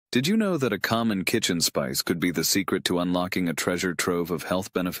Did you know that a common kitchen spice could be the secret to unlocking a treasure trove of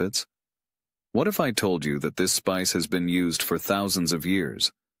health benefits? What if I told you that this spice has been used for thousands of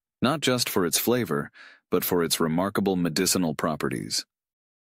years, not just for its flavor, but for its remarkable medicinal properties?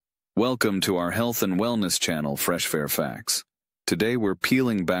 Welcome to our health and wellness channel, Fresh Fare Facts. Today we're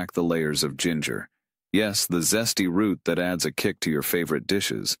peeling back the layers of ginger. Yes, the zesty root that adds a kick to your favorite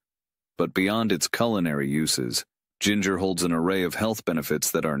dishes. But beyond its culinary uses, ginger holds an array of health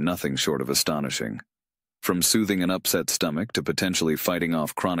benefits that are nothing short of astonishing. From soothing an upset stomach to potentially fighting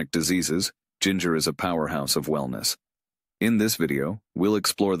off chronic diseases, ginger is a powerhouse of wellness. In this video, we'll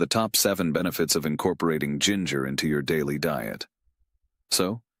explore the top 7 benefits of incorporating ginger into your daily diet.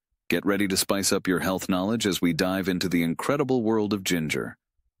 So, get ready to spice up your health knowledge as we dive into the incredible world of ginger.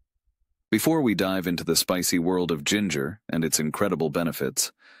 Before we dive into the spicy world of ginger and its incredible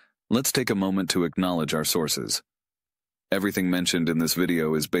benefits, let's take a moment to acknowledge our sources. Everything mentioned in this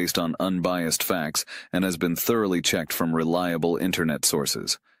video is based on unbiased facts and has been thoroughly checked from reliable internet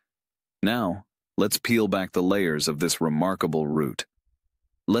sources. Now, let's peel back the layers of this remarkable root.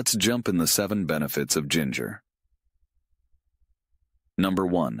 Let's jump in the 7 benefits of ginger. Number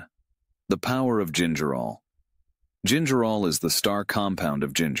 1. The power of gingerol. Gingerol is the star compound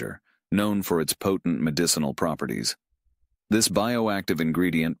of ginger, known for its potent medicinal properties. This bioactive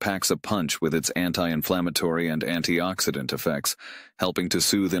ingredient packs a punch with its anti-inflammatory and antioxidant effects, helping to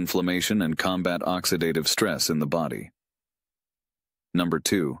soothe inflammation and combat oxidative stress in the body. Number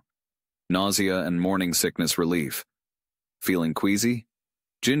 2. Nausea and morning sickness relief. Feeling queasy?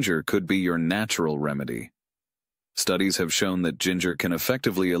 Ginger could be your natural remedy. Studies have shown that ginger can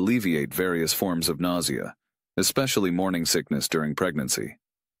effectively alleviate various forms of nausea, especially morning sickness during pregnancy.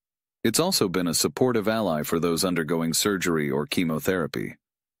 It's also been a supportive ally for those undergoing surgery or chemotherapy,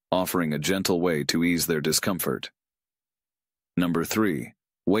 offering a gentle way to ease their discomfort. Number 3.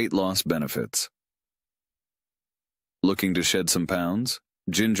 Weight loss benefits. Looking to shed some pounds?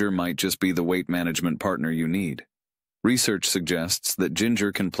 Ginger might just be the weight management partner you need. Research suggests that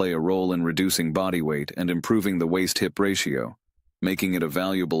ginger can play a role in reducing body weight and improving the waist-hip ratio, making it a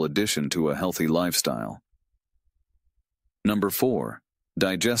valuable addition to a healthy lifestyle. Number 4.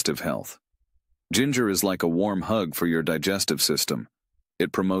 Digestive health. Ginger is like a warm hug for your digestive system.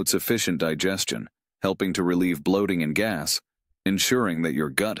 It promotes efficient digestion, helping to relieve bloating and gas, ensuring that your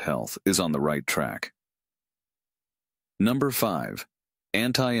gut health is on the right track. Number 5.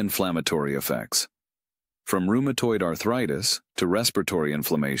 Anti-inflammatory effects. From rheumatoid arthritis to respiratory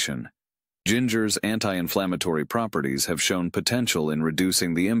inflammation, ginger's anti-inflammatory properties have shown potential in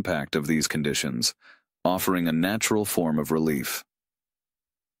reducing the impact of these conditions, offering a natural form of relief.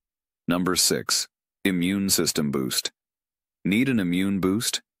 Number 6. Immune system boost. Need an immune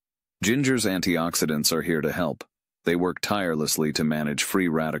boost? Ginger's antioxidants are here to help. They work tirelessly to manage free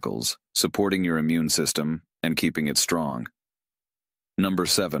radicals, supporting your immune system and keeping it strong. Number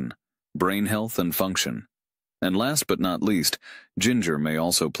 7. Brain health and function. And last but not least, ginger may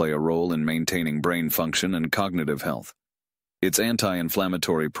also play a role in maintaining brain function and cognitive health. Its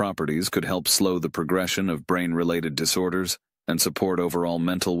anti-inflammatory properties could help slow the progression of brain-related disorders and support overall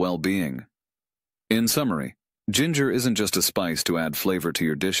mental well-being. In summary, ginger isn't just a spice to add flavor to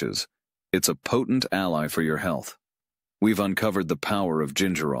your dishes. It's a potent ally for your health. We've uncovered the power of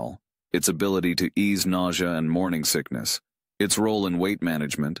gingerol, its ability to ease nausea and morning sickness, its role in weight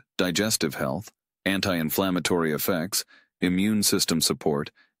management, digestive health, anti-inflammatory effects, immune system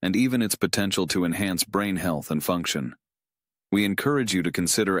support, and even its potential to enhance brain health and function. We encourage you to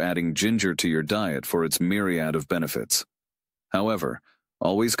consider adding ginger to your diet for its myriad of benefits. However,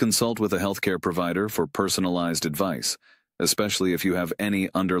 always consult with a healthcare provider for personalized advice, especially if you have any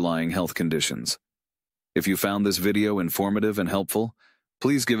underlying health conditions. If you found this video informative and helpful,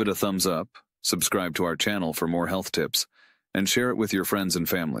 please give it a thumbs up, subscribe to our channel for more health tips, and share it with your friends and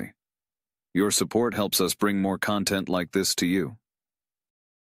family. Your support helps us bring more content like this to you.